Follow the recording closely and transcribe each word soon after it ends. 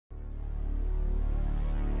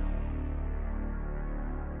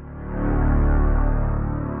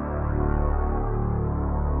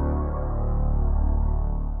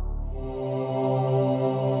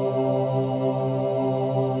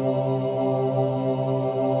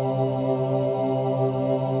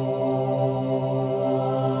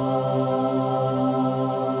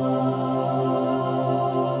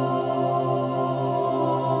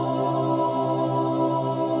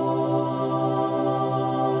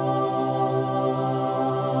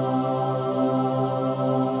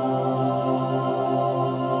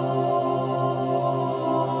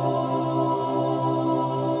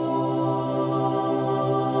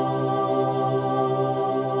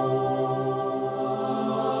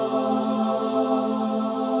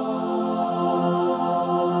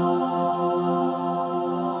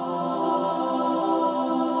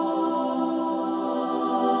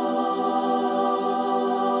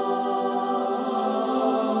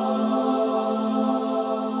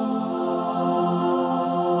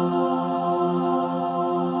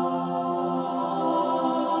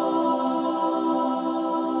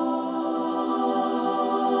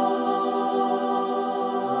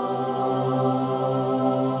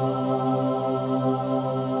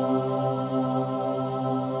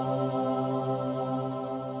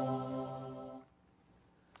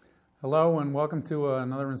Hello and welcome to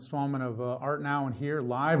another installment of Art Now and Here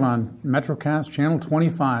live on MetroCast Channel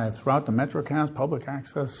 25 throughout the MetroCast public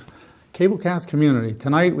access cablecast community.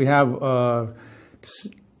 Tonight we have a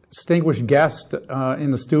distinguished guest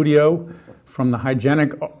in the studio from the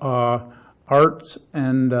Hygienic Arts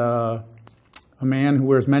and a man who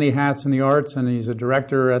wears many hats in the arts, and he's a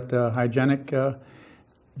director at the Hygienic,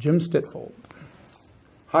 Jim Stidfole.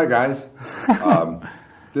 Hi guys.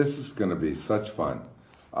 This is going to be such fun.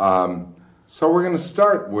 So we're going to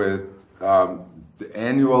start with the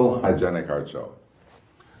annual Hygienic Art Show.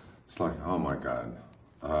 It's like, oh my God.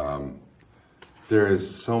 There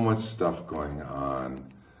is so much stuff going on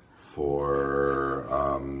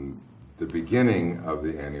for the beginning of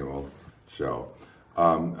the annual show.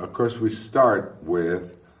 Of course, we start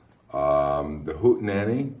with the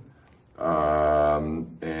Hootenanny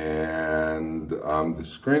and the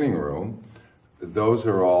screening room. Those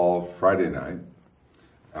are all Friday night.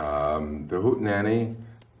 The Hootenanny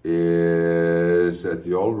is at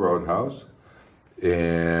the old Roadhouse,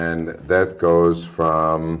 and that goes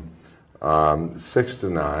from 6 to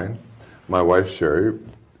 9. My wife Sherry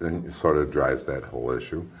sort of drives that whole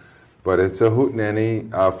issue, but it's a Hootenanny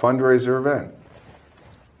fundraiser event.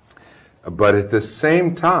 But at the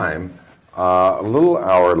same time, a little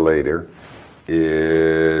hour later,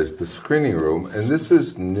 is the screening room, and this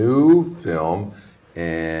is new film,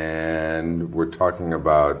 and we're talking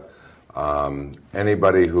about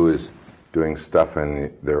anybody who is doing stuff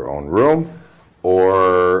in their own room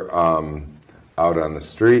or out on the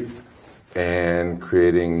street and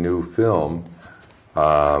creating new film,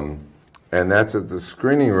 and that's at the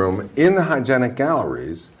screening room in the Hygienic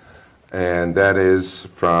Galleries, and that is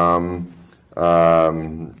from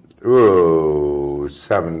 7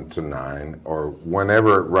 to 9, or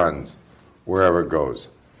whenever it runs, wherever it goes.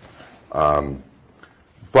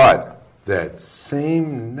 But that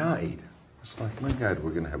same night, it's like, my God,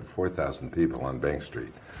 we're going to have 4,000 people on Bank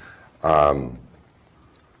Street.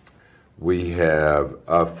 We have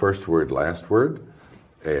a first word, last word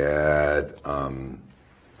at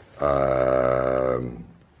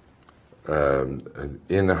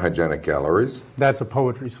in the Hygienic Galleries. That's a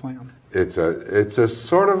poetry slam. It's a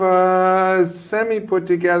sort of a semi-put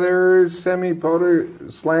together, semi-poetry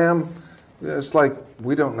slam. It's like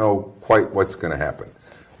we don't know quite what's going to happen,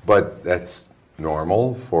 but that's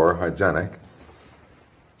normal for Hygienic.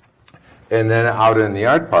 And then out in the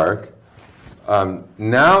art park,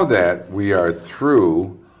 now that we are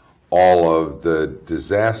through all of the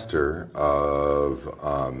disaster of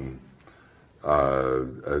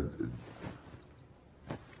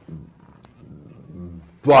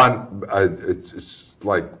it's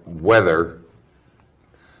like weather.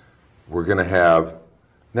 We're going to have,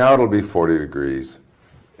 now it'll be 40 degrees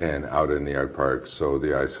and out in the art park, so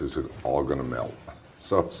the ice is all going to melt.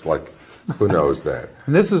 So it's like, who knows that?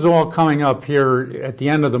 And this is all coming up here at the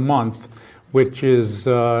end of the month, which is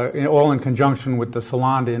all in conjunction with the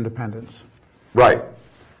Salon de Independence. Right.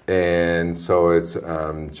 And so it's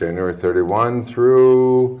January 31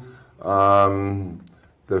 through the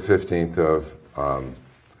 15th of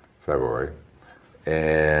February.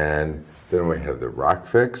 And then we have the Rock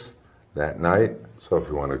Fix that night. So if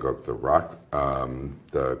you want to go up to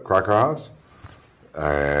the Crocker House.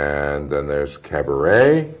 And then there's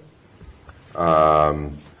Cabaret.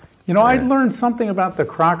 You know, I learned something about the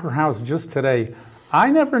Crocker House just today.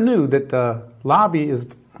 I never knew that the lobby is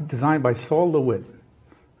designed by Saul DeWitt.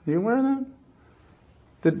 Are you aware of that?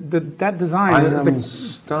 That design... I am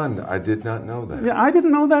stunned. I did not know that. Yeah, I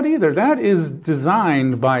didn't know that either. That is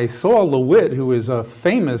designed by Saul DeWitt, who is a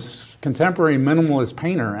famous contemporary minimalist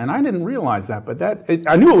painter, and I didn't realize that, but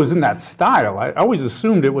I knew it was in that style. I always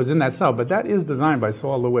assumed it was in that style, but that is designed by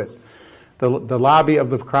Saul DeWitt. The lobby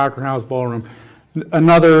of the Crocker House Ballroom.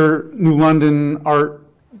 Another New London art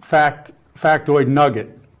factoid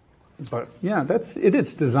nugget. But yeah,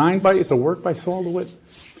 it's designed by, it's a work by Saul DeWitt.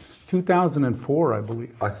 2004, I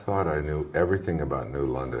believe. I thought I knew everything about New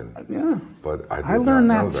London. Yeah. But I learned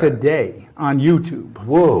not know that today on YouTube.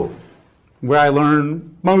 Whoa. Where I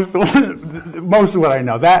learned most of what I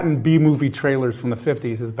know. That and B-movie trailers from the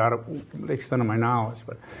 50s is about the extent of my knowledge.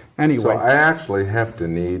 But anyway. So I actually have to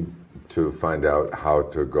need to find out how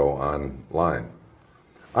to go online.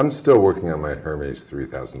 I'm still working on my Hermes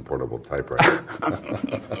 3000 portable typewriter.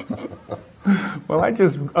 Well, I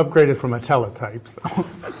just upgraded from a teletype, so.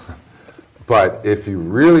 But if you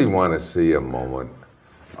really want to see a moment,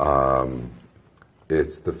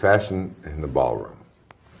 it's the fashion in the ballroom.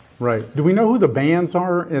 Right. Do we know who the bands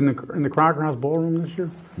are in the Crocker House Ballroom this year?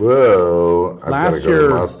 Whoa! Last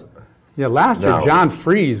year, Yeah, last year Now, John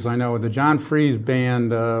Freeze, I know the John Freeze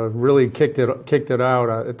band really kicked it out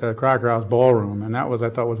at the Cracker House Ballroom, and that was, I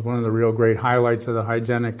thought, was one of the real great highlights of the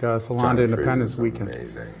Hygienic Salon de Independence weekend.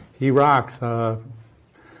 Amazing. He rocks. I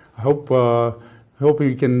hope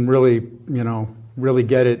he can really, really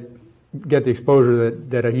get the exposure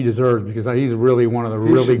that he deserves, because he's really one of the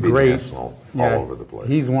really great. National, all over the place.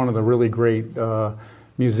 He's one of the really great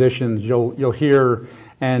musicians. You'll hear,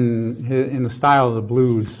 and in the style of the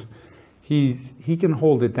blues, he can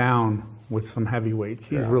hold it down with some heavyweights.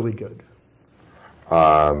 He's really good.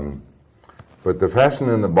 But the Fashion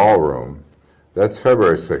in the Ballroom, that's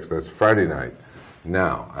February 6th. That's Friday night.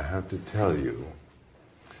 Now, I have to tell you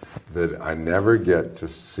that I never get to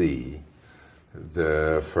see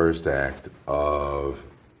the first act of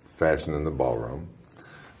Fashion in the Ballroom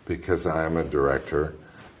because I am a director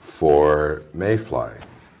for Mayfly.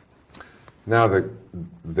 Now,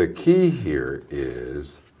 the key here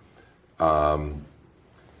is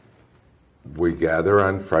we gather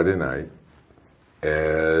on Friday night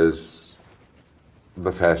as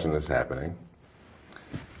the fashion is happening,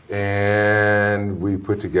 and we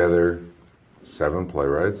put together 7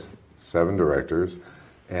 playwrights, 7 directors,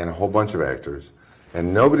 and a whole bunch of actors,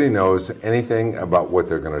 and nobody knows anything about what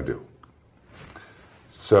they're going to do.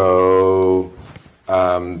 So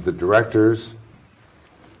the directors,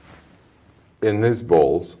 in these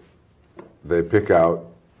bowls, they pick out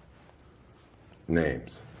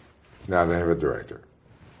names. Now they have a director.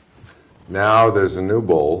 Now there's a new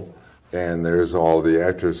bowl, and there's all the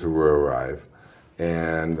actors who will arrive,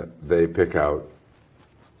 and they pick out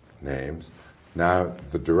names. Now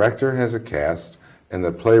the director has a cast, and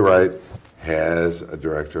the playwright has a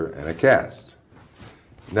director and a cast.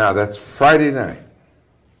 Now that's Friday night.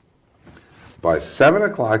 By 7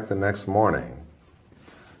 o'clock the next morning,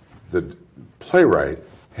 the playwright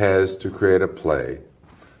has to create a play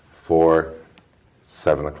for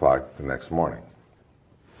 7 o'clock the next morning.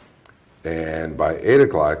 And by 8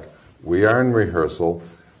 o'clock, we are in rehearsal,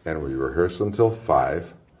 and we rehearse until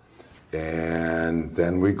 5, and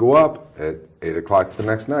then we go up at 8 o'clock the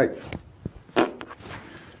next night.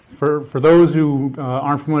 For those who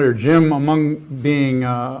aren't familiar, Jim, among being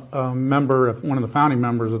a member, one of the founding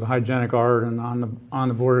members of the Hygienic Art and on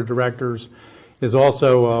the board of directors, is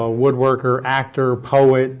also a woodworker, actor,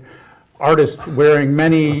 poet, artist wearing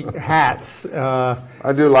many hats.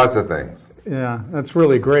 I do lots of things. Yeah, that's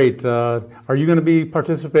really great. Are you going to be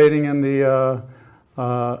participating in the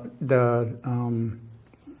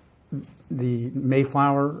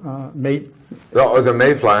Mayflower? The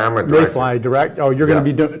Mayfly, I'm a director. Mayfly direct. Oh, you're going to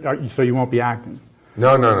be doing. So you won't be acting.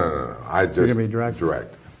 No. I just You're going to be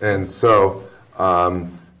direct. And so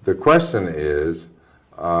the question is,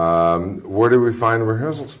 where do we find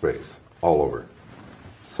rehearsal space? All over.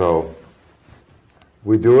 So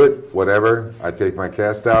we do it, whatever. I take my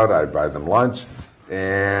cast out, I buy them lunch,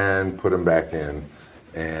 and put them back in.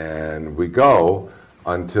 And we go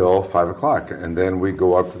until 5 o'clock. And then we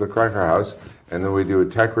go up to the Cracker House, and then we do a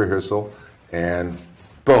tech rehearsal, and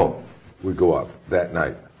boom, we go up that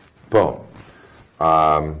night. Boom.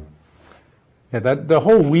 Yeah, the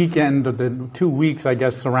whole weekend, the 2 weeks, I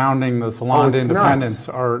guess, surrounding the Salon de Independence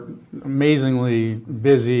are amazingly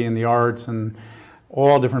busy in the arts, and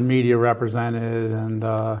all different media represented. And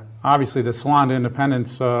obviously the Salon de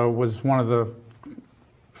Independence was one of the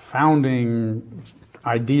founding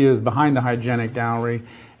ideas behind the Hygienic Gallery,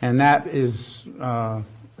 and that is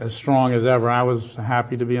as strong as ever. I was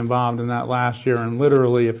happy to be involved in that last year, and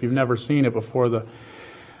literally, if you've never seen it before, the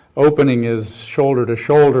opening is shoulder to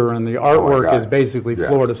shoulder, and the artwork is basically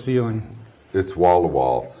floor to ceiling. It's wall to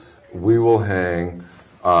wall. We will hang,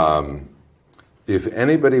 if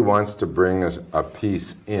anybody wants to bring a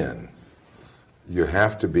piece in, you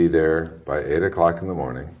have to be there by 8 o'clock in the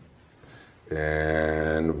morning,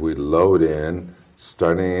 and we load in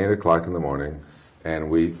starting at 8 o'clock in the morning, and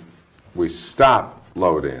we stop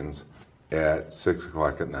load-ins at 6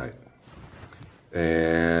 o'clock at night.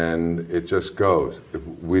 And it just goes. If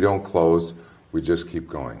we don't close, we just keep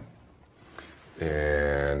going.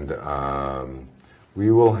 And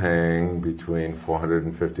we will hang between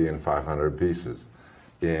 450 and 500 pieces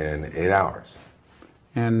in 8 hours.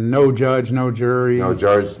 And no judge, no jury. No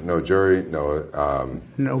judge, no jury,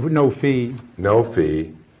 no fee. No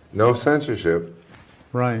fee, no censorship.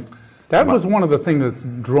 Right. That was one of the things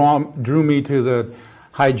that drew me to the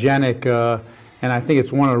Hygienic, and I think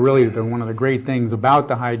it's one of the great things about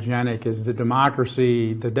the Hygienic is the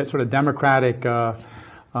democracy, the sort of democratic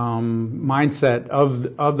mindset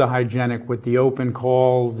of the Hygienic, with the open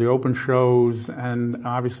calls, the open shows, and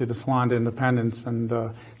obviously the Salon d'Independence. And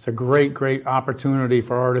it's a great, great opportunity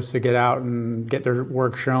for artists to get out and get their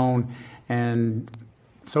work shown and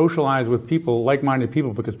socialize with people, like-minded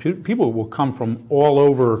people, because people will come from all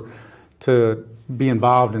over to be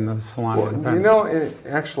involved in the Salon d'Independence. You know,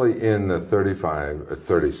 actually in the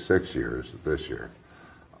 36 years this year,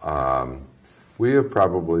 we have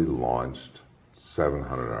probably launched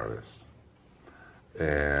 700 artists.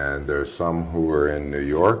 And there's some who are in New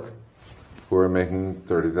York who are making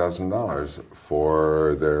 $30,000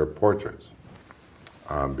 for their portraits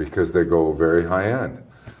because they go very high end.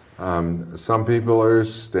 Some people are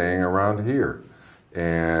staying around here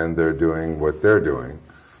and they're doing what they're doing.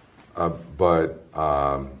 But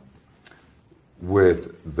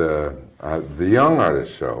with the Young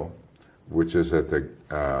Artist Show, which is at the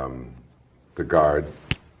Garde,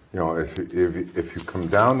 you know, if you come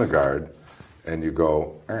down the Garde and you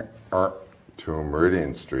go to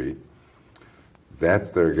Meridian Street,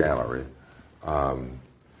 that's their gallery.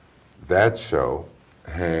 That show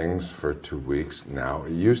hangs for 2 weeks now.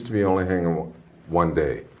 It used to be only hanging one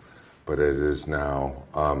day, but it is now,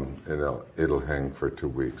 it'll hang for 2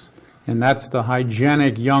 weeks. And that's the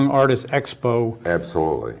Hygienic Young Artist Expo.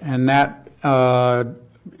 Absolutely. And that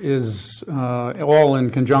is all in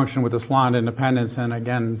conjunction with the Salon d'Independence, and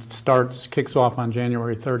again kicks off on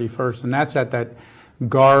January 31st, and that's at that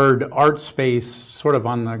Garde art space, sort of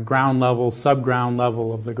on the ground level, sub-ground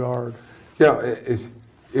level of the Garde. Yeah,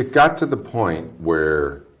 it got to the point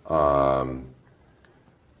where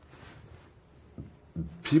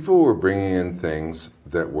people were bringing in things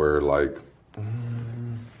that were like, I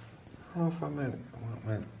don't know if I want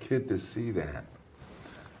my kid to see that.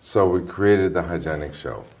 So we created the Hygienic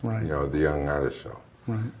Show, right. You know, the Young Artist Show.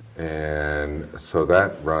 Right. And so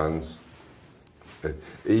that runs, it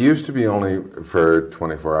used to be only for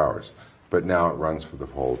 24 hours, but now it runs for the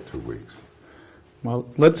whole 2 weeks. Well,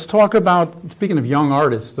 let's talk about, speaking of young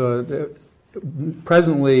artists,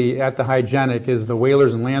 presently at the Hygienic is the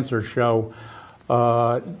Whalers and Lancers Show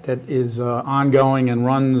that is ongoing and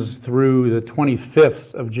runs through the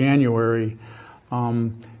 25th of January.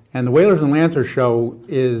 And the Whalers and Lancers Show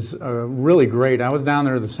is really great. I was down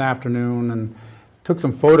there this afternoon and took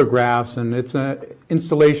some photographs, and it's an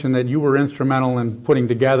installation that you were instrumental in putting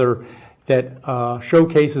together that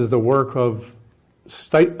showcases the work of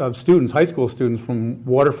students, high school students from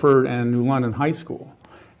Waterford and New London High School.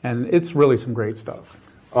 And it's really some great stuff.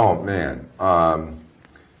 Oh, man.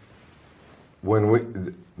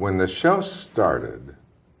 When the show started,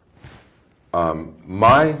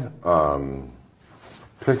 my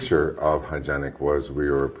picture of Hygienic was we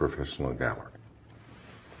were a professional gallery.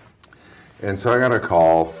 And so I got a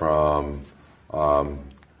call from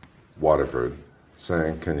Waterford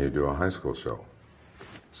saying, can you do a high school show?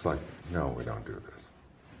 It's like, no, we don't do this.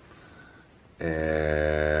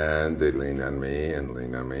 And they leaned on me,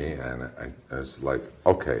 and I was like,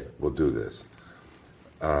 okay, we'll do this.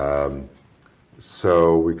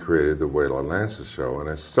 So we created the Whaler and Lancers Show, and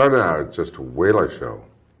it started out as just a whaler show.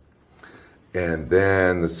 And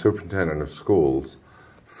then the superintendent of schools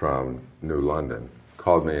from New London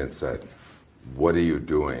called me and said, what are you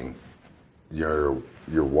doing? You're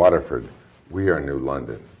Waterford. We are New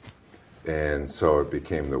London. And so it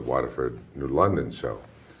became the Waterford New London Show.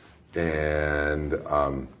 And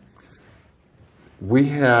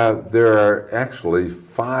there are actually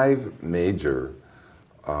 5 major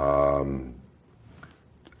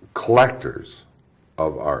collectors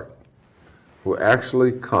of art who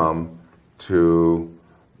actually come to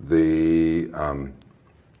the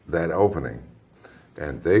that opening,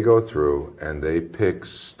 and they go through and they pick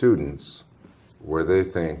students where they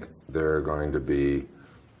think they're going to be,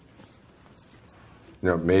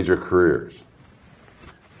 major careers,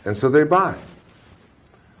 and so they buy.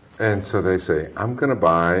 And so they say, I'm going to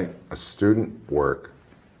buy a student work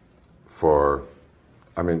for,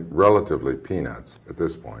 relatively peanuts at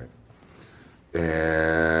this point.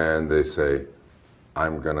 And they say,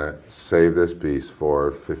 I'm going to save this piece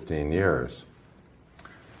for 15 years.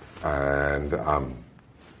 And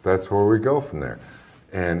that's where we go from there.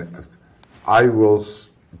 And I will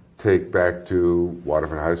take back to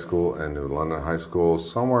Waterford High School and New London High School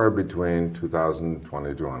somewhere between $2,000 to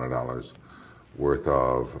 $2,200 worth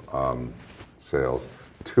of sales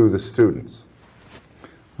to the students.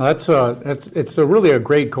 Well, it's really a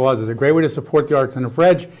great cause. It's a great way to support the arts. And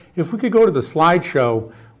if we could go to the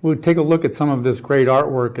slideshow, we'll take a look at some of this great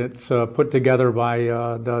artwork. It's put together by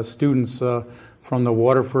the students from the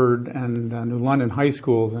Waterford and New London high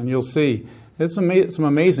schools, and you'll see it's some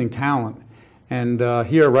amazing talent. And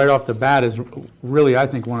here, right off the bat, is really, I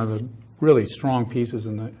think, one of the really strong pieces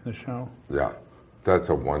in the show. Yeah, that's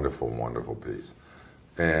a wonderful, wonderful piece.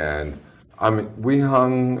 And I mean, we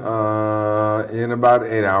hung, in about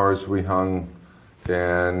 8 hours, we hung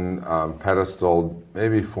and pedestaled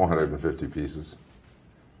maybe 450 pieces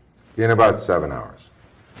in about 7 hours.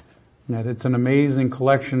 Yeah, it's an amazing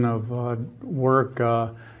collection of work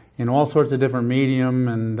in all sorts of different medium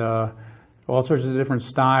and all sorts of different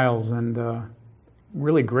styles, and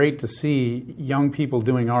really great to see young people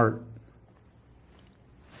doing art.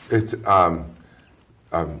 It's, I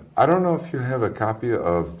don't know if you have a copy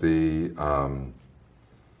of the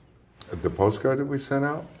postcard that we sent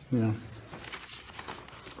out. Yeah.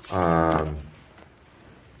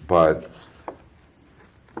 But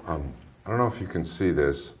I don't know if you can see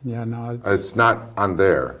this. Yeah, no. It's not on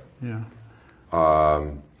there. Yeah.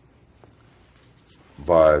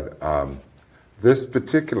 But this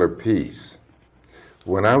particular piece,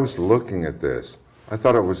 when I was looking at this, I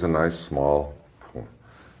thought it was a nice small poem.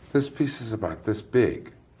 This piece is about this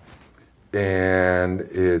big. And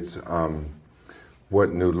it's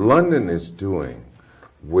what New London is doing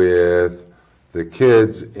with the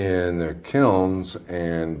kids in their kilns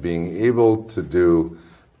and being able to do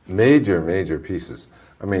major, major pieces.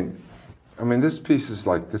 I mean, this piece is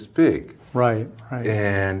like this big. Right, right.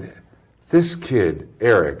 And this kid,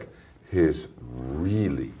 Eric, is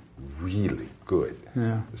really, really good.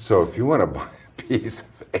 Yeah. So if you want to buy a piece of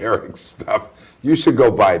Eric's stuff, you should go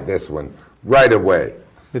buy this one right away.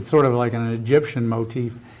 It's sort of like an Egyptian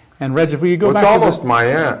motif. And Reg, if we could go back it's almost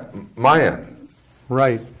Mayan.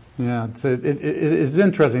 Right. Yeah, it's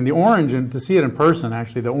interesting. The orange, and to see it in person,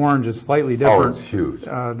 actually, the orange is slightly different. Oh, it's huge.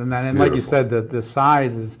 Than that. And like you said, the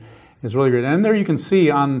size is really great. And there you can see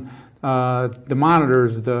on the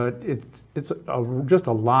monitors, it's just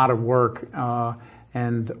a lot of work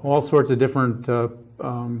and all sorts of different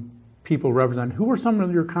people represent. Who were some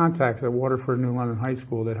of your contacts at Waterford New London High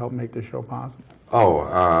School that helped make this show possible? Oh,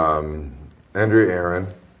 Andrew Aaron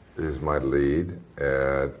is my lead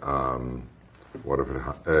at Waterford,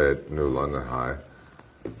 at New London High,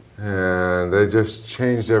 and they just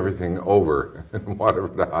changed everything over in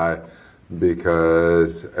Waterford High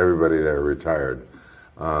because everybody there retired.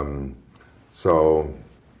 So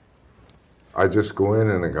I just go in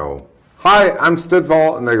and I go, "Hi, I'm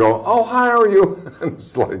Stidfole," and they go, "Oh, hi, how are you?" And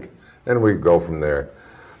it's like, and we go from there.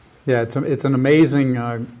 Yeah, it's an amazing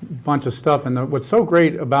bunch of stuff, and what's so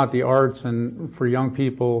great about the arts and for young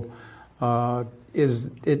people is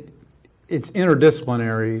it's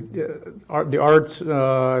interdisciplinary. The arts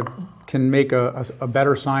can make a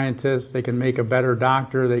better scientist, they can make a better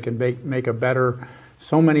doctor, they can make a better,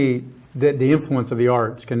 the influence of the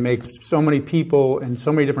arts can make so many people and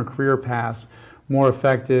so many different career paths more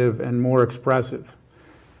effective and more expressive.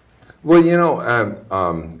 Well, you know,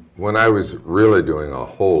 when I was really doing a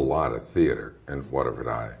whole lot of theater in Waterford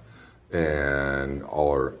High and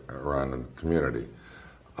all around the community,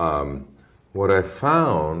 what I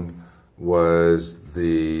found was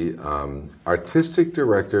the artistic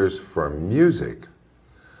directors for music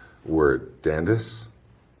were dentists,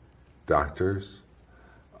 doctors,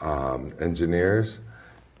 engineers,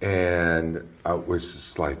 and it was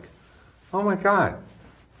just like, oh my God,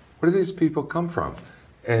 where do these people come from?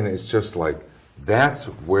 And it's just like, that's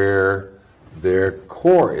where their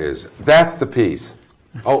core is. That's the piece.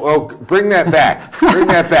 Oh, bring that back. Bring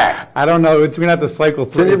that back. I don't know. We're gonna have to cycle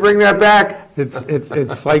through. Can you bring that back?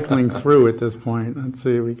 It's cycling through at this point. Let's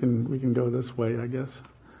see. We can go this way. I guess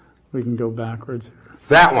we can go backwards.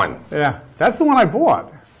 That one. Yeah, that's the one I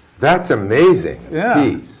bought. That's amazing. Yeah.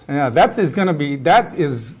 Piece. Yeah, that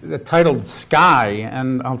is titled Sky,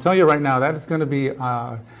 and I'll tell you right now, that is going to be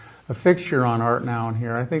a fixture on Art Now in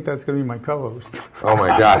here. I think that's going to be my co-host. Oh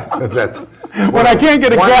my God, that's when I can't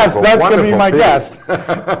get a guest, that's going to be my guest.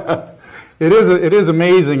 It is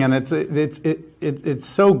amazing, and it's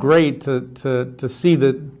so great to see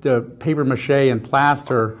the paper mache and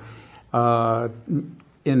plaster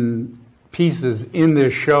in pieces in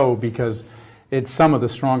this show, because it's some of the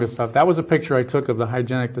strongest stuff. That was a picture I took of the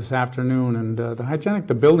Hygienic this afternoon, and the Hygienic,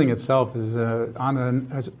 the building itself, is on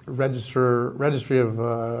a registry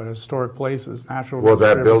of historic places, national. Well,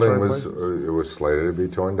 that building was slated to be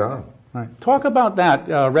torn down. Right. Talk about that,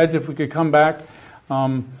 Reg. If we could come back,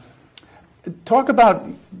 talk about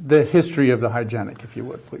the history of the Hygienic, if you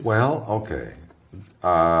would, please. Well, okay.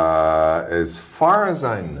 As far as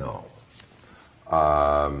I know,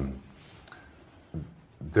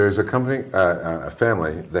 there's a company, a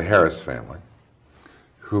family, the Harris family,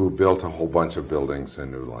 who built a whole bunch of buildings in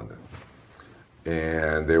New London.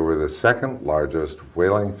 And they were the second largest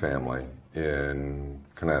whaling family in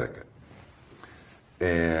Connecticut.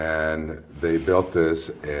 And they built this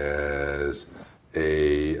as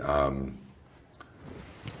a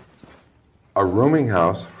rooming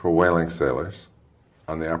house for whaling sailors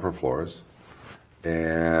on the upper floors,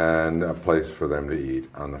 and a place for them to eat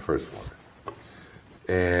on the first floor.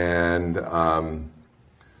 And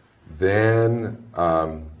then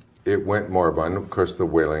it went moribund. Of course, the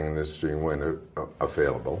whaling industry went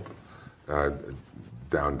available,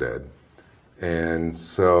 down dead. And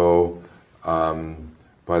so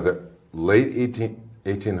by the late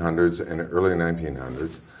 1800s and early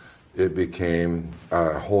 1900s, it became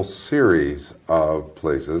a whole series of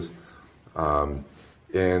places. And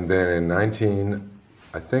then in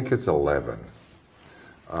I think it's 11,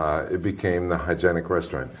 it became the Hygienic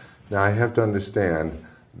Restaurant. Now, I have to understand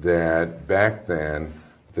that back then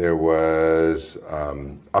there was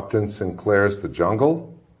Upton Sinclair's The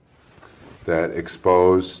Jungle that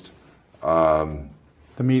exposed the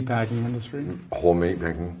meatpacking industry. Whole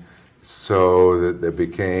meatpacking. So that it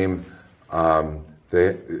became,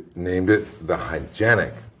 they named it the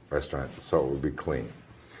Hygienic Restaurant, so it would be clean.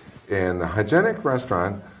 And the Hygienic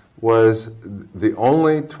Restaurant was the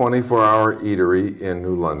only 24-hour eatery in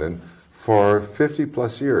New London for 50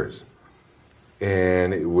 plus years.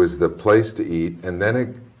 And it was the place to eat. And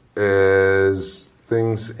then as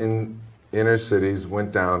things in inner cities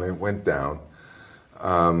went down, it went down.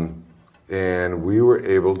 And we were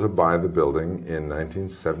able to buy the building in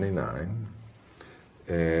 1979.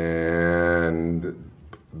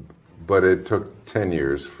 But it took 10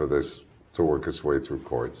 years for this to work its way through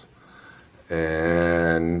courts.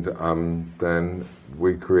 And then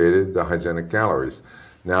we created the Hygienic Galleries.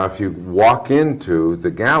 Now, if you walk into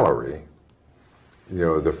the gallery,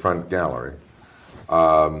 the front gallery,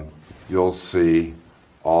 you'll see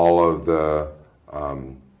all of the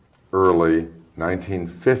early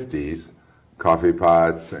 1950s coffee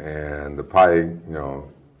pots and the pie,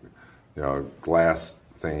 glass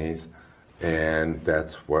thingies, and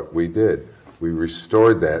that's what we did. We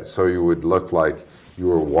restored that so you would look like you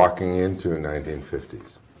were walking into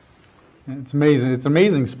 1950s. It's amazing. It's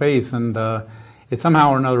amazing space, and it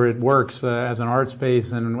somehow or another it works as an art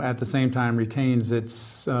space, and at the same time retains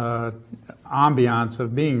its ambiance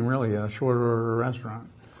of being really a short order restaurant.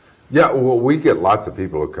 Yeah, well, we get lots of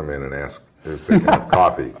people who come in and ask if they can have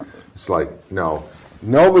coffee. It's like, no,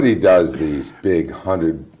 nobody does these big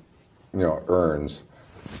 100, urns,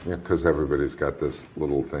 because everybody's got this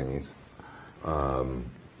little thingies.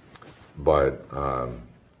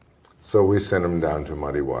 So we send them down to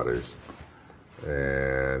Muddy Waters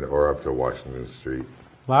or up to Washington Street.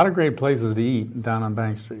 A lot of great places to eat down on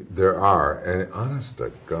Bank Street. There are, and honest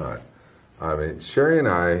to God, I mean, Sherry and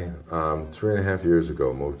I, 3.5 years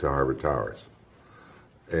ago, moved to Harbor Towers.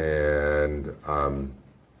 And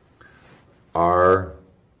our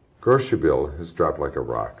grocery bill has dropped like a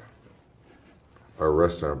rock. Our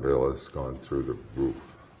restaurant bill has gone through the roof.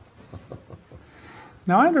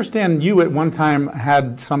 Now, I understand you at one time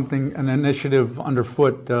had an initiative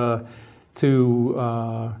underfoot to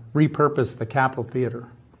repurpose the Capitol Theater.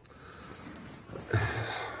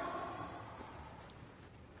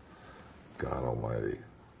 God almighty.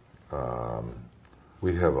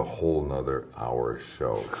 We have a whole nother hour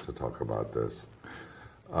show to talk about this.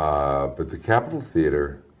 But the Capitol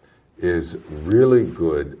Theater is really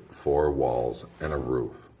good for walls and a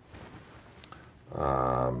roof.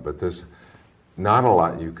 But there's not a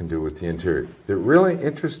lot you can do with the interior. The really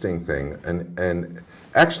interesting thing, and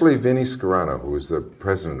actually Vinnie Scarano, who was the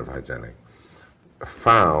president of Hygienic,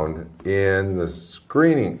 found in the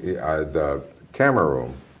screening, the camera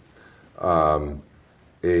room,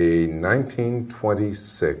 a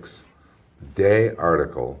 1926 Day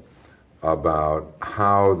article about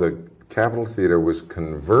how the Capitol Theater was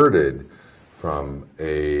converted from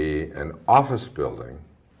an office building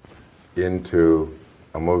into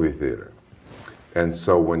a movie theater. And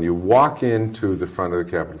so when you walk into the front of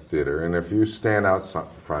the Capitol Theater, and if you stand out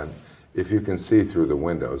front, if you can see through the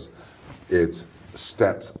windows, it's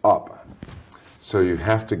steps up. So you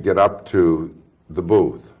have to get up to the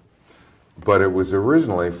booth. But it was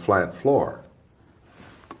originally flat floor.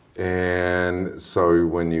 And so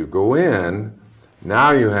when you go in,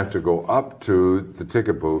 now you have to go up to the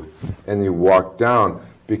ticket booth and you walk down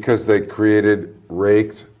because they created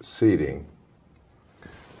raked seating.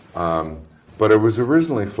 But it was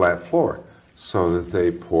originally flat floor, so that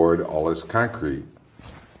they poured all this concrete.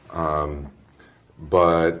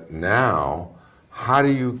 But now, how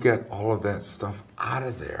do you get all of that stuff out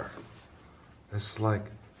of there? It's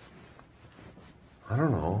like, I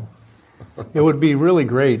don't know. It would be really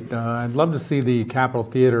great. I'd love to see the Capitol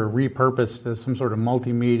Theater repurposed as some sort of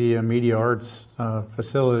multimedia, media arts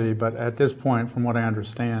facility, but at this point, from what I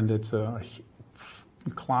understand, it's a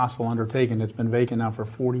colossal undertaking. It's been vacant now for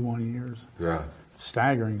 41 years. Yeah. It's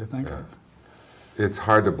staggering to think of. It's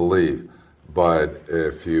hard to believe, but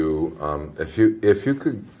if you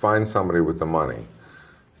could find somebody with the money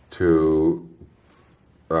to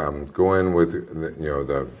go in with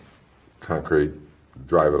the concrete,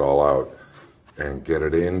 drive it all out, and get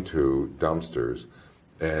it into dumpsters,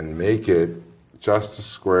 and make it just a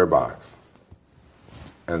square box,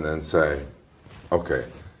 and then say, okay,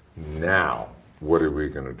 now what are we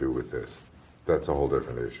going to do with this? That's a whole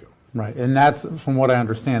different issue. Right, and that's, from what I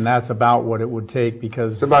understand, that's about what it would take,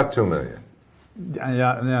 because it's about $2 million.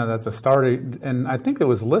 Yeah, that's a start, and I think it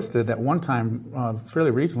was listed at one time,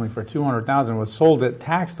 fairly recently, for $200,000. Was sold at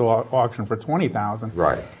tax auction for $20,000.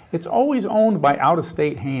 Right. It's always owned by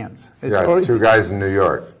out-of-state hands. It's two guys in New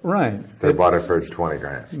York. Right. They bought it for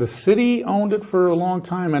 $20,000. The city owned it for a long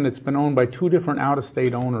time, and it's been owned by two different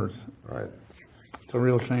out-of-state owners. Right. It's a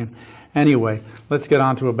real shame. Anyway, let's get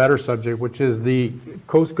on to a better subject, which is the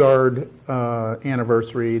Coast Guard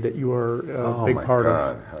anniversary that you are a big part of.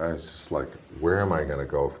 Oh my God! I was just like, where am I going to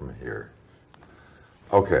go from here?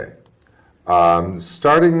 Okay,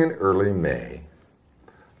 starting in early May,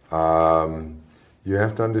 you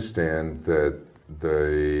have to understand that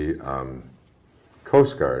the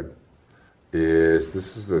Coast Guard this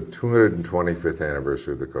is the 225th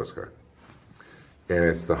anniversary of the Coast Guard, and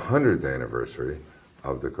it's the 100th anniversary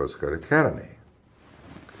of the Coast Guard Academy.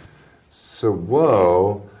 So,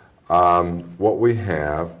 what we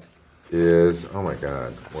have is, oh my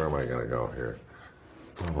God, where am I going to go here?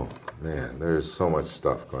 Oh man, there's so much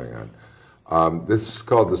stuff going on. This is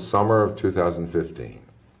called the Summer of 2015.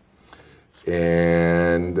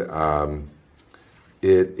 And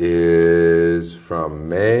it is from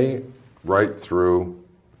May right through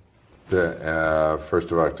the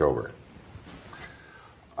 1st of October.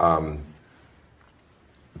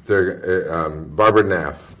 Barbara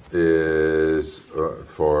Neff is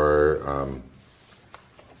for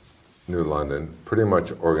New London, pretty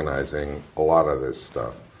much organizing a lot of this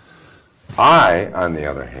stuff. I, on the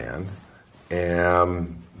other hand,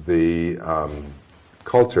 am the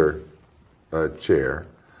culture chair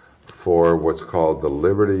for what's called the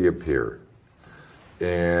Liberty Appear.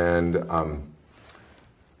 And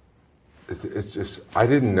it's just, I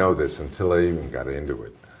didn't know this until I even got into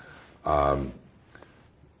it.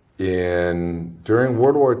 During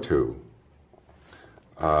World War II,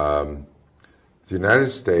 the United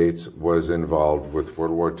States was involved with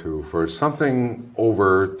World War II for something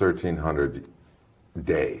over 1,300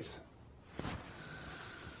 days.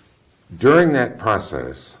 During that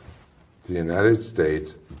process, the United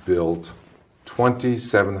States built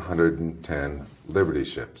 2,710 Liberty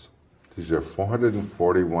ships. These are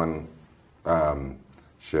 441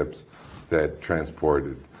 ships that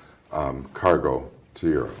transported cargo to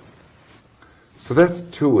Europe. So that's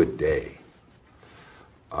 2 a day.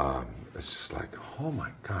 It's just like, oh my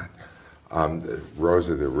God.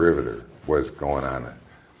 Rosa the Riveter was going on it.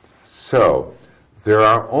 So there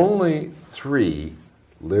are only 3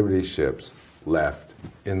 Liberty ships left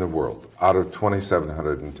in the world out of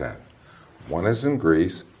 2,710. One is in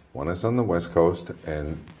Greece, one is on the West Coast,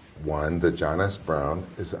 and one, the John S. Brown,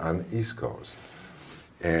 is on the East Coast.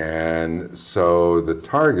 And so the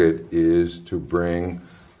target is to bring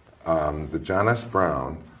the John S.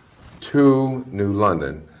 Brown to New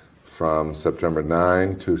London from September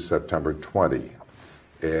 9 to September 20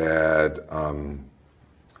 at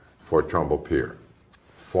Fort Trumbull Pier.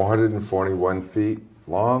 441 feet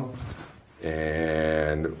long,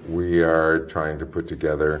 and we are trying to put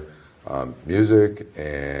together music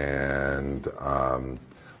and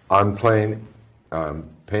on-plane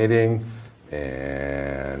painting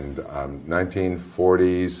and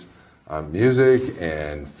 1940s music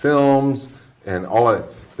and films and all that.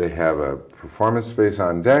 They have a performance space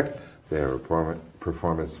on deck. They have a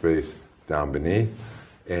performance space down beneath.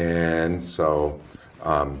 And so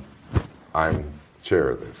I'm chair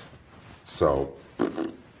of this. So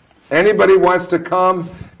anybody wants to come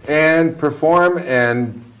and perform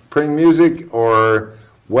and bring music or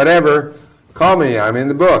whatever, call me. I'm in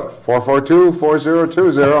the book,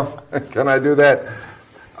 442-4020. Can I do that?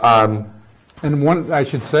 And one, I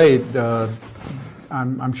should say,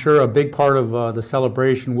 I'm sure a big part of the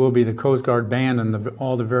celebration will be the Coast Guard Band and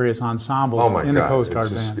all the various ensembles in the Coast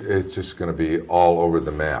Guard Band. It's just going to be all over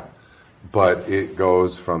the map. But it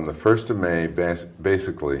goes from the 1st of May,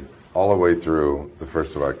 basically, all the way through the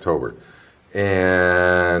 1st of October.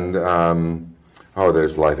 And Oh,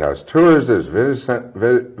 there's lighthouse tours, there's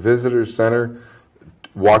visitor center,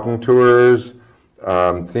 walking tours,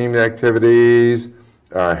 themed activities,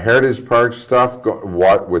 heritage park stuff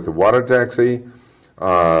with the water taxi,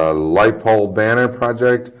 light pole banner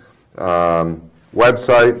project,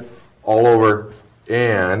 website, all over.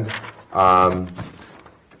 And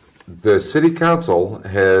the city council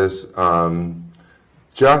has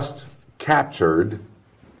just captured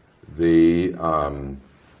the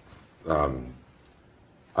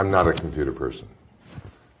I'm not a computer person.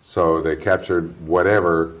 So they captured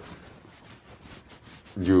whatever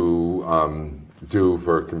you do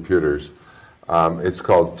for computers. It's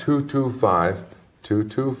called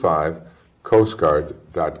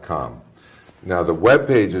 225coastguard.com. Now the web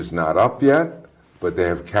page is not up yet, but they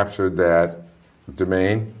have captured that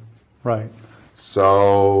domain. Right.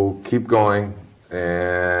 So keep going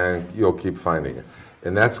and you'll keep finding it.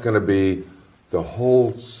 And that's going to be the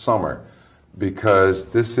whole summer, because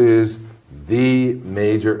this is the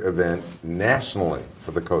major event nationally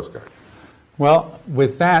for the Coast Guard. Well,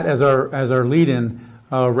 with that as our lead-in,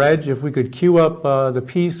 Reg, if we could cue up the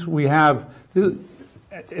piece we have.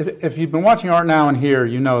 If you've been watching Art Now and Here,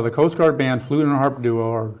 you know the Coast Guard Band, Flute and Harp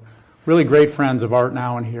Duo are really great friends of Art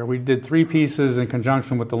Now and Here. We did 3 pieces in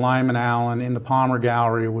conjunction with the Lyman Allyn in the Palmer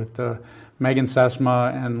Gallery with Megan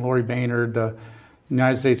Sesma and Lori Baynard, the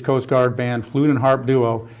United States Coast Guard Band, Flute and Harp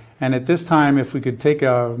Duo. And at this time, if we could take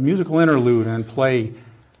a musical interlude and play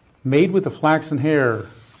Made with the Flaxen Hair,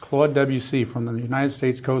 Claude Debussy from the United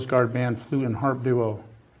States Coast Guard Band, Flute and Harp Duo.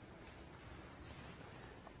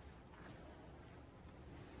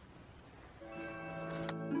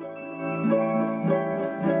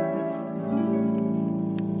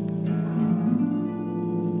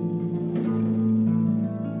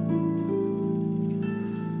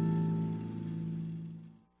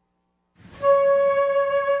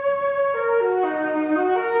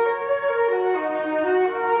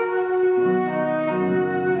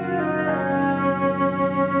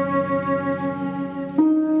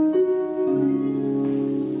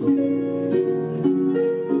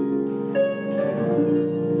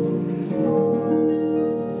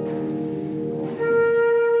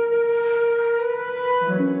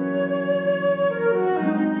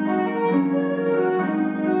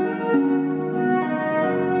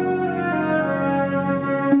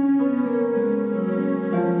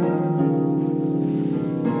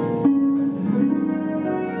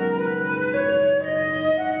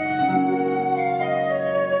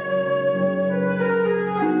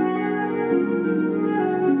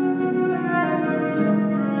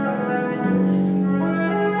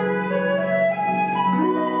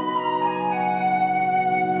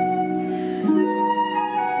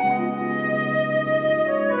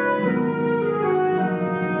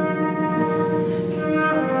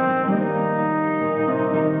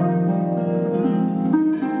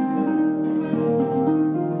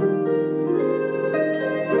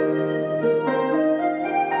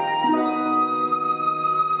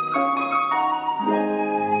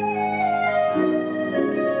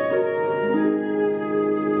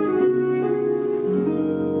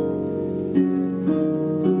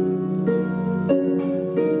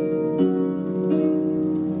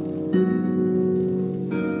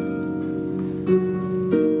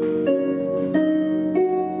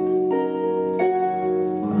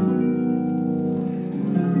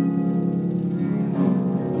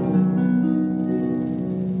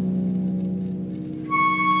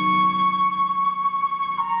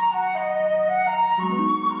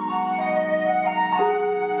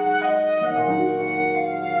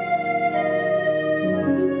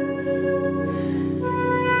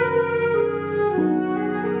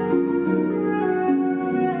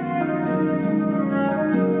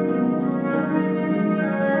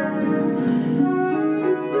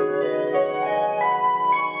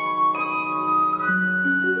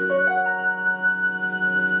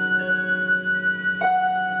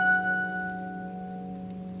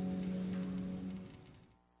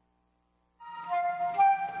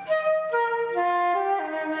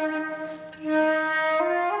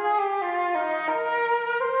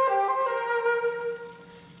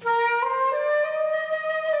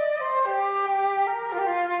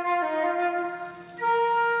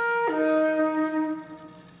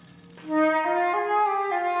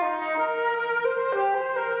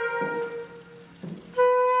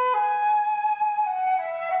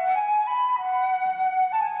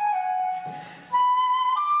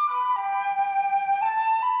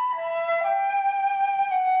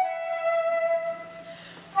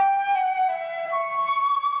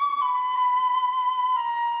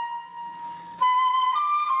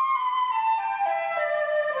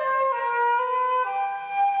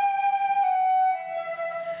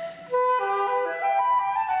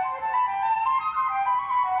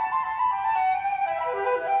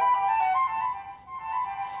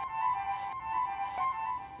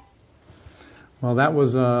 Well, that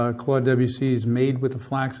was Claude Debussy's Made with the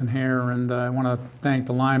Flaxen Hair, and I want to thank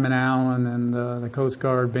the Lyman Allyn and the Coast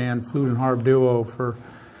Guard band Flute and Harp Duo for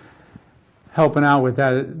helping out with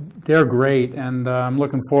that. They're great, and I'm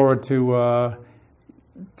looking forward to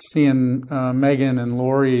seeing Megan and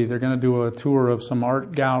Lori. They're going to do a tour of some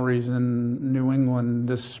art galleries in New England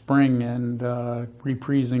this spring and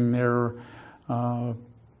reprising their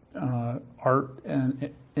art and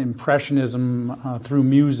impressionism through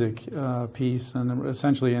music piece, and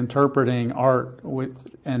essentially interpreting art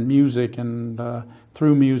and music and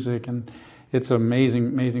through music, and it's an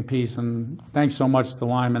amazing piece. And thanks so much to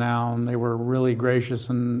Lyman Allyn. They were really gracious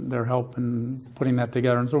in their help in putting that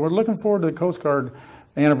together. And so we're looking forward to the Coast Guard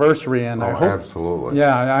anniversary. And I hope, absolutely.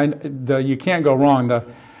 Yeah, you can't go wrong. The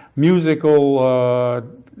musical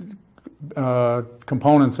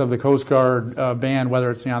components of the Coast Guard band,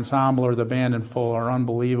 whether it's the ensemble or the band in full, are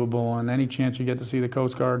unbelievable. And any chance you get to see the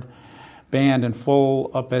Coast Guard band in full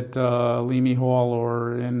up at Leamy Hall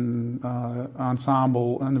or in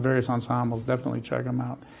ensemble, and the various ensembles, definitely check them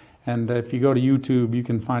out. And if you go to YouTube, you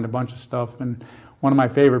can find a bunch of stuff. And one of my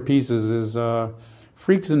favorite pieces is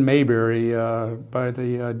Freaks in Mayberry by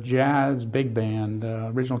the Jazz Big Band,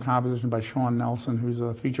 original composition by Sean Nelson, who's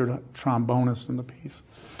a featured trombonist in the piece.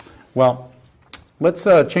 Well, let's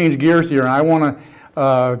change gears here. I want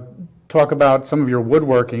to talk about some of your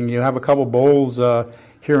woodworking. You have a couple bowls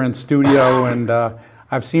here in studio, and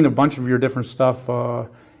I've seen a bunch of your different stuff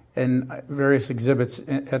in various exhibits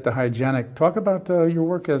at the Hygienic. Talk about your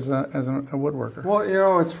work as a woodworker. Well, you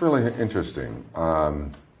know, it's really interesting.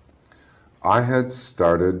 I had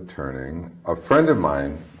started turning. A friend of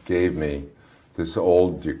mine gave me this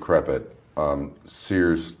old, decrepit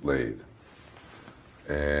Sears lathe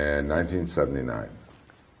in 1979.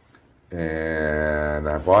 And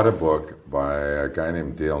I bought a book by a guy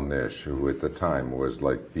named Dale Nish, who at the time was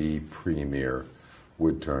like the premier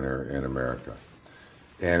wood turner in America.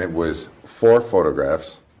 And it was 4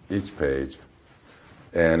 photographs each page,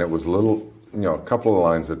 and it was little, you know, a couple of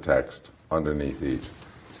lines of text underneath each.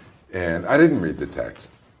 And I didn't read the text.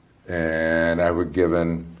 And I would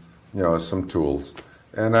given, you know, some tools.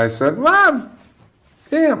 And I said, well,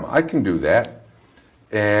 damn, I can do that.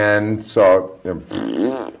 And so, you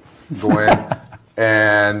know, go in,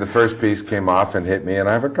 and the first piece came off and hit me, and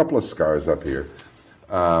I have a couple of scars up here.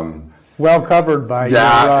 Well covered by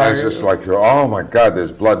yeah, I was just like, oh my God,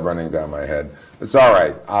 there's blood running down my head. It's all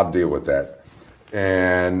right, I'll deal with that.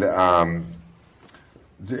 And how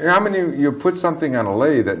many, you put something on a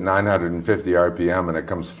lathe at 950 RPM and it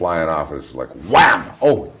comes flying off, it's like, wham!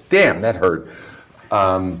 Oh, damn, that hurt.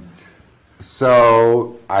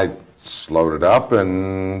 So I slowed it up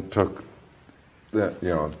and took the, you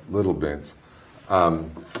know, little bits.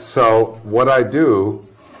 So what I do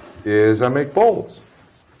is I make bowls.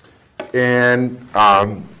 And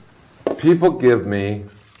people give me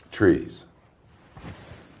trees.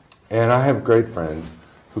 And I have great friends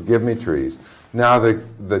who give me trees. Now the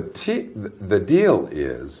deal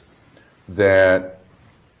is that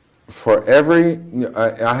for every,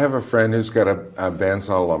 I have a friend who's got a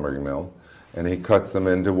bandsaw lumbering mill, and he cuts them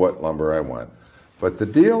into what lumber I want. But the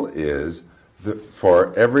deal is that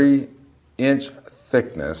for every inch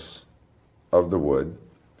thickness of the wood,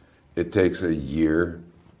 it takes a year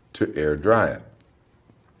to air dry it.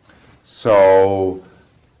 So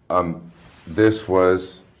this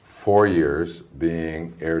was 4 years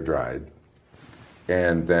being air dried,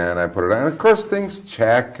 and then I put it on. Of course, things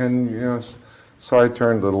check, and you know, so I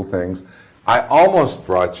turned little things. I almost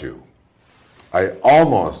brought you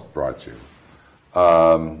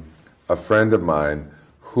a friend of mine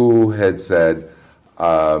who had said,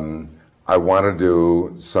 I want to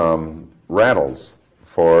do some rattles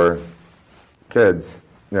for kids,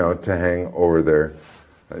 you know, to hang over their,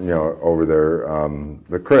 you know, over their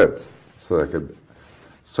the cribs, so they could.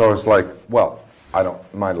 So it's like, well, I don't.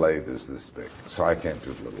 My lathe is this big, so I can't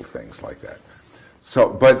do little things like that. So,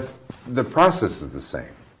 but the process is the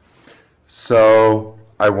same. So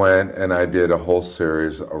I went and I did a whole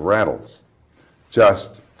series of rattles,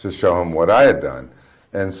 just to show him what I had done.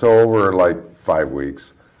 And so over like 5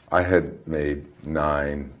 weeks, I had made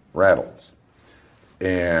 9 rattles.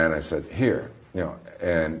 And I said, here, you know,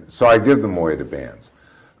 and so I give them away to bands.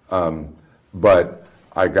 But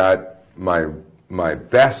I got my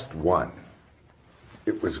best one.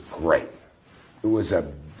 It was great. It was a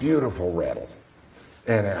beautiful rattle.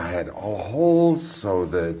 And I had all holes so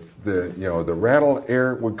the you know, the rattle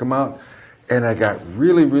air would come out. And I got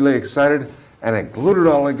really, really excited, and I glued it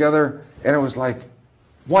all together, and it was like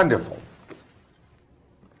wonderful.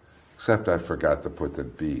 Except I forgot to put the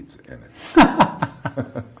beads in it.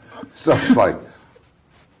 So it's like,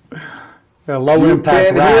 A low You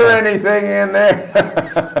impact can't hear anything in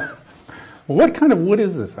there. What kind of wood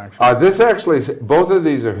is this, actually? This actually, both of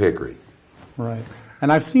these are hickory. Right.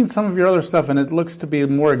 And I've seen some of your other stuff, and it looks to be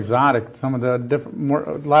more exotic. Some of the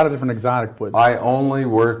a lot of different exotic woods. I only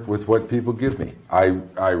work with what people give me. I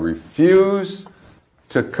refuse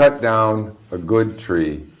to cut down a good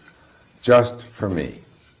tree just for me.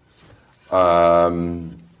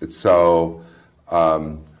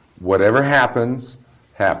 Whatever happens,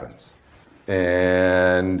 happens.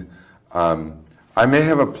 And I may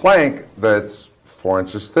have a plank that's 4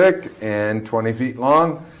 inches thick and 20 feet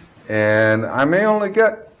long, and I may only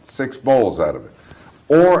get 6 bowls out of it.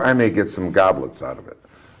 Or I may get some goblets out of it,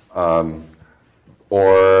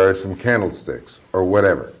 or some candlesticks, or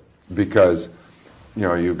whatever. Because, you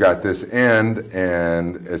know, you've got this end,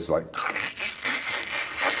 and it's like,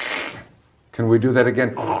 can we do that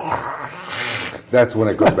again? That's when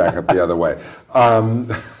it goes back up the other way.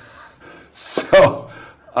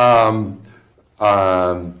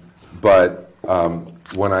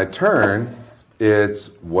 When I turn, it's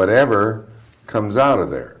whatever comes out of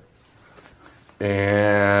there.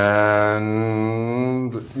 And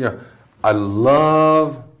I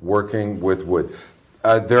love working with wood.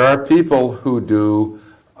 There are people who do,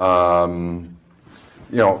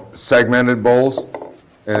 segmented bowls,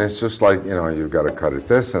 and it's just like, you've got to cut it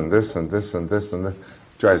this and this and this and this and this.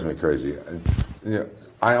 It drives me crazy.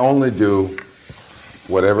 I only do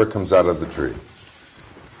whatever comes out of the tree.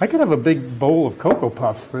 I could have a big bowl of Cocoa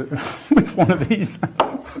Puffs with one of these.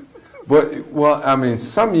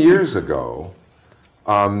 Some years ago,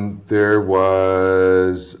 there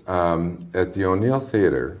was, at the O'Neill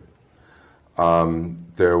Theater,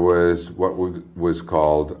 there was what was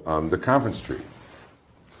called the Conference Tree.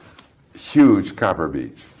 Huge copper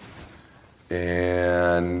beech.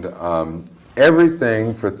 And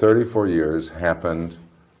everything for 34 years happened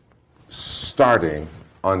starting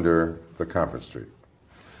under the Conference Tree.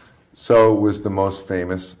 So it was the most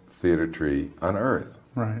famous theater tree on earth.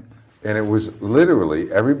 Right. And it was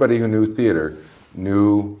literally, everybody who knew theater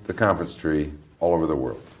knew the Conference Tree all over the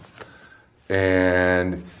world.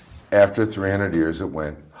 And after 300 years it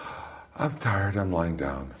went, I'm tired, I'm lying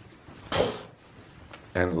down.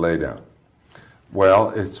 And lay down. Well,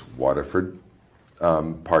 it's Waterford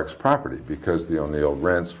Park's property because the O'Neill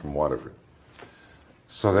rents from Waterford.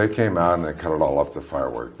 So they came out and they cut it all up to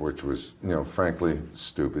firework, which was, frankly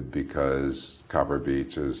stupid because copper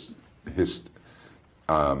beech is,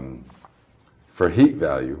 for heat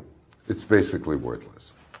value, it's basically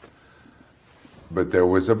worthless. But there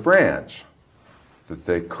was a branch that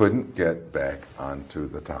they couldn't get back onto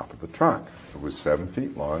the top of the trunk. It was 7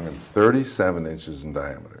 feet long and 37 inches in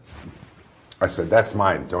diameter. I said, that's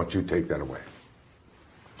mine, don't you take that away.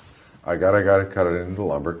 I got to cut it into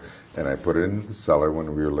lumber, and I put it into the cellar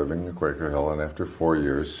when we were living in Quaker Hill, and after 4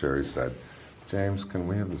 years, Sherry said, James, can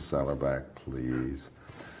we have the cellar back, please?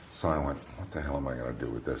 So I went, what the hell am I going to do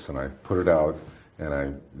with this? And I put it out, and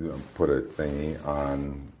I put a thingy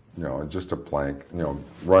on, just a plank,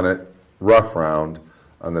 run it rough round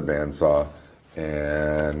on the bandsaw,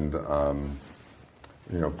 and,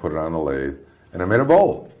 put it on the lathe, and I made a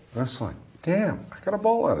bowl. And I was like, damn, I got a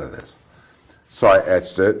bowl out of this. So I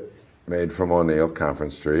etched it, made from O'Neill,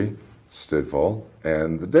 Conference Tree, Stidfole,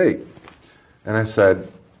 and the date. And I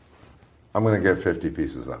said, I'm going to get 50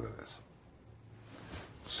 pieces out of this.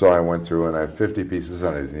 So I went through and I have 50 pieces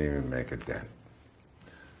and I didn't even make a dent.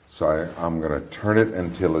 So I'm going to turn it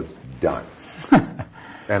until it's done.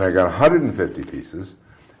 And I got 150 pieces,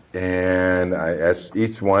 and I etched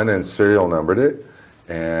each one and serial numbered it.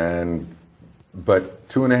 But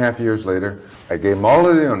 2.5 years later, I gave them all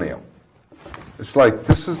to the O'Neill. It's like,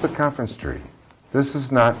 this is the Conference Tree. This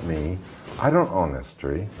is not me. I don't own this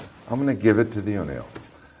tree. I'm going to give it to the O'Neill.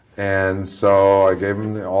 And so I gave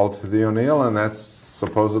them all to the O'Neill, and that's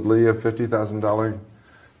supposedly a $50,000,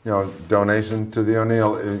 donation to the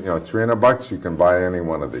O'Neill. $300, you can buy any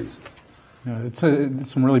one of these. Yeah, it's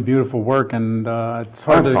some really beautiful work, and it's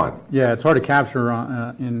hard to fun. Yeah, it's hard to capture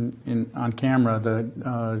on camera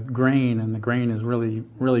the grain, and the grain is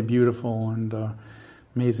really beautiful and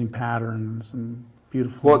amazing patterns and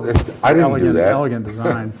beautiful. Well, I didn't do that. Elegant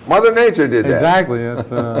design. Mother Nature did that. Exactly.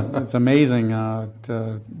 It's amazing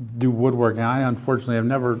to do woodworking. I unfortunately have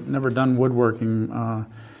never done woodworking,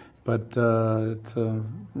 but it's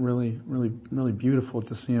really beautiful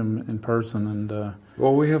to see them in person. And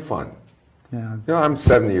well, we have fun. Yeah. I'm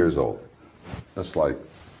 70 years old. That's like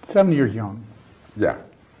 70 years young. Yeah.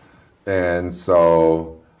 And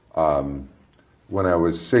so when I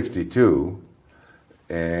was 62,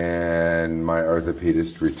 and my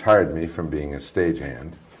orthopedist retired me from being a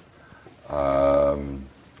stagehand,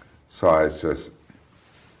 So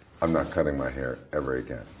I'm not cutting my hair ever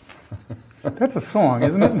again. That's a song,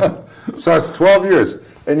 isn't it? So it's 12 years.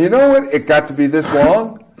 And you know what? It got to be this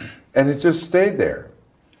long, and it just stayed there.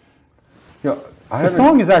 You know, the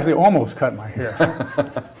song is actually Almost Cut My Hair.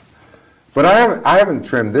 But I haven't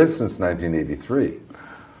trimmed this since 1983.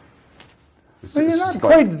 Well,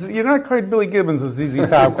 you're not quite Billy Gibbons of ZZ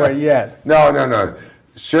Top quite yet. No.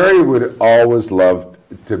 Sherry would always love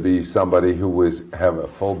to be somebody who have a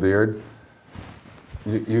full beard.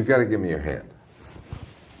 You got to give me your hand.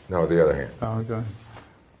 No, the other hand. Oh, okay.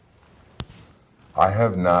 I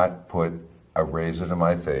have not put a razor to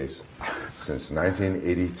my face since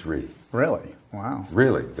 1983. Really? Wow.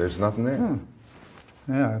 Really? There's nothing there.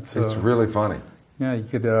 Yeah, it's really funny. Yeah, you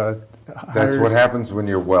could. That's what happens when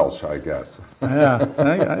you're Welsh, I guess. Yeah.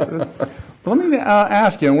 But let me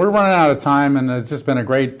ask you, and we're running out of time, and it's just been a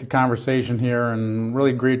great conversation here, and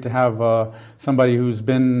really great to have somebody who's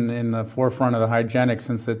been in the forefront of the hygienic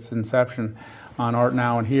since its inception on Art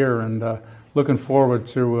Now and Here, and looking forward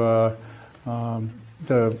to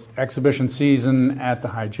the exhibition season at the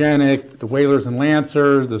Hygienic, the Whalers and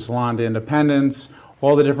Lancers, the Salon to Independence,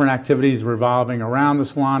 all the different activities revolving around the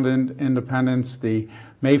Salon to Independence, the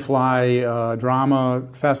Mayfly Drama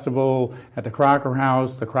Festival at the Crocker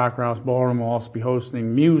House. The Crocker House Ballroom will also be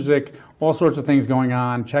hosting music, all sorts of things going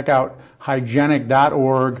on. Check out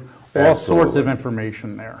hygienic.org, all sorts of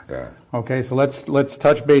information there. Yeah. Okay, so let's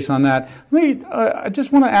touch base on that. I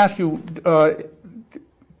just want to ask you,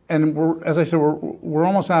 and as I said, we're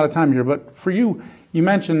almost out of time here, but for you, you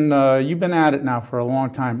mentioned you've been at it now for a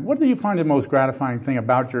long time. What do you find the most gratifying thing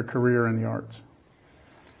about your career in the arts?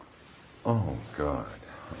 Oh, God.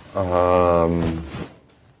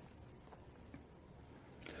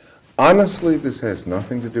 Honestly, this has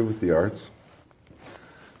nothing to do with the arts.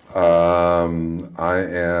 I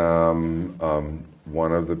am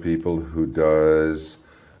one of the people who does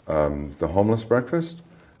the homeless breakfast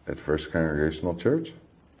at First Congregational Church.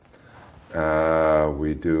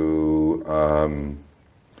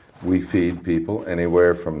 We feed people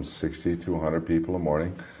anywhere from 60 to 100 people a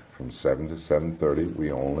morning from 7 to 7:30.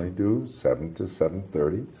 We only do 7 to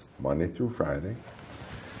 7:30, Monday through Friday.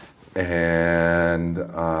 And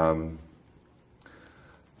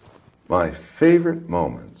my favorite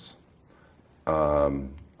moments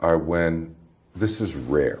are when, this is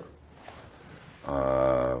rare,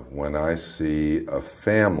 when I see a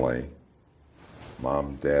family,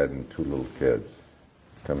 mom, dad, and 2 little kids,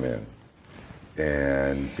 come in.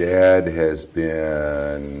 And Dad has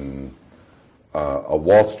been a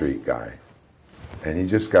Wall Street guy, and he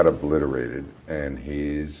just got obliterated, and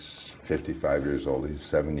he's 55 years old. He's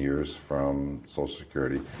 7 years from Social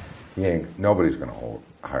Security. Nobody's going to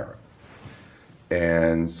hire him.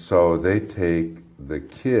 And so they take the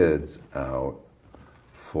kids out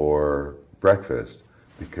for breakfast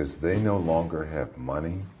because they no longer have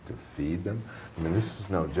money to feed them. I mean, this is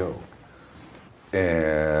no joke.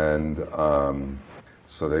 And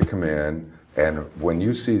so they come in, and when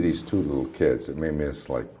you see these 2 little kids, it maybe it's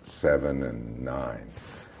like 7 and 9,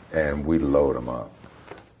 and we load them up.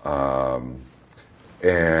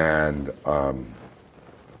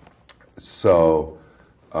 So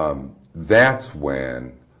that's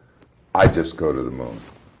when I just go to the moon.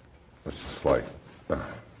 It's just like,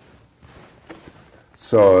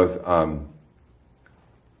 So if,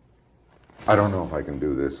 I don't know if I can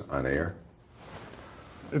do this on air.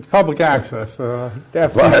 It's public access.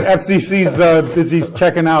 FCC's busy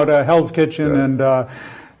checking out Hell's Kitchen and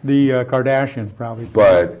the Kardashians probably.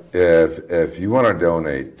 But if you want to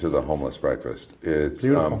donate to the homeless breakfast, it's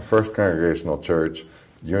First Congregational Church,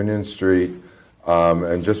 Union Street,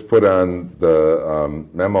 and just put on the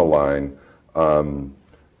memo line,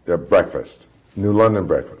 breakfast, New London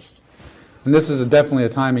breakfast. And this is definitely a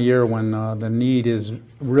time of year when the need is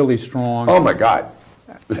really strong. Oh my God.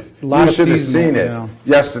 You should have seen it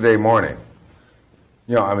yesterday morning.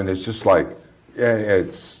 I mean, it's just like,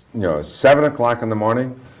 it's 7 o'clock in the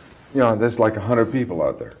morning. There's like 100 people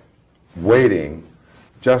out there waiting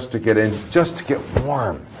just to get in, just to get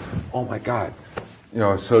warm. Oh my God.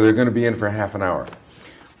 So they're going to be in for half an hour.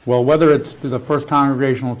 Well, whether it's the First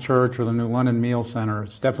Congregational Church or the New London Meal Center,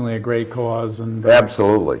 it's definitely a great cause and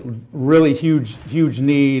absolutely really huge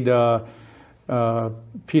need.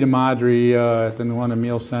 Peter Madri at the New London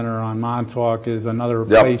Meal Center on Montauk is another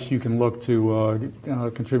place you can look to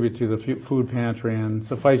contribute to the food pantry. And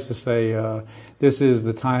suffice to say, this is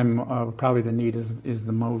the time probably the need is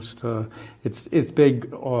the most. It's big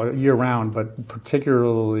year-round, but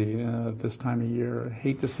particularly this time of year. I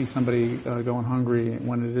hate to see somebody going hungry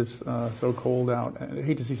when it is so cold out. I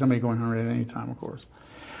hate to see somebody going hungry at any time, of course.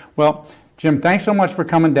 Well, Jim, thanks so much for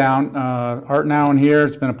coming down. Art Now and Here,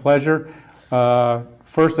 it's been a pleasure.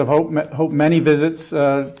 First of hope many visits.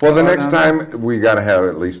 Well, the next time we got to have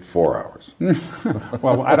at least 4 hours.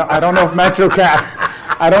 Well, I don't know if MetroCast.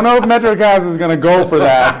 I don't know if MetroCast is going to go for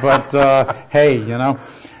that, but hey, you know,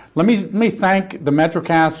 let me thank the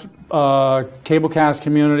MetroCast Cablecast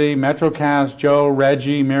community, MetroCast, Joe,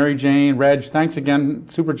 Reggie, Mary Jane, Reg. Thanks again.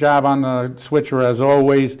 Super job on the switcher as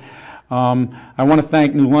always. I want to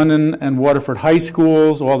thank New London and Waterford high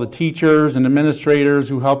schools, all the teachers and administrators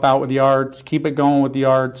who help out with the arts. Keep it going with the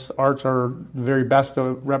arts. Arts are the very best,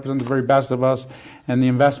 represent the very best of us, and the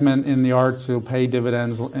investment in the arts will pay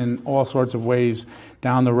dividends in all sorts of ways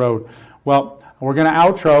down the road. Well, we're going to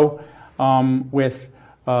outro with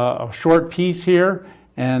a short piece here,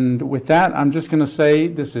 and with that, I'm just going to say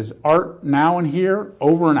this is Art Now and Here,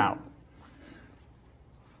 over and out.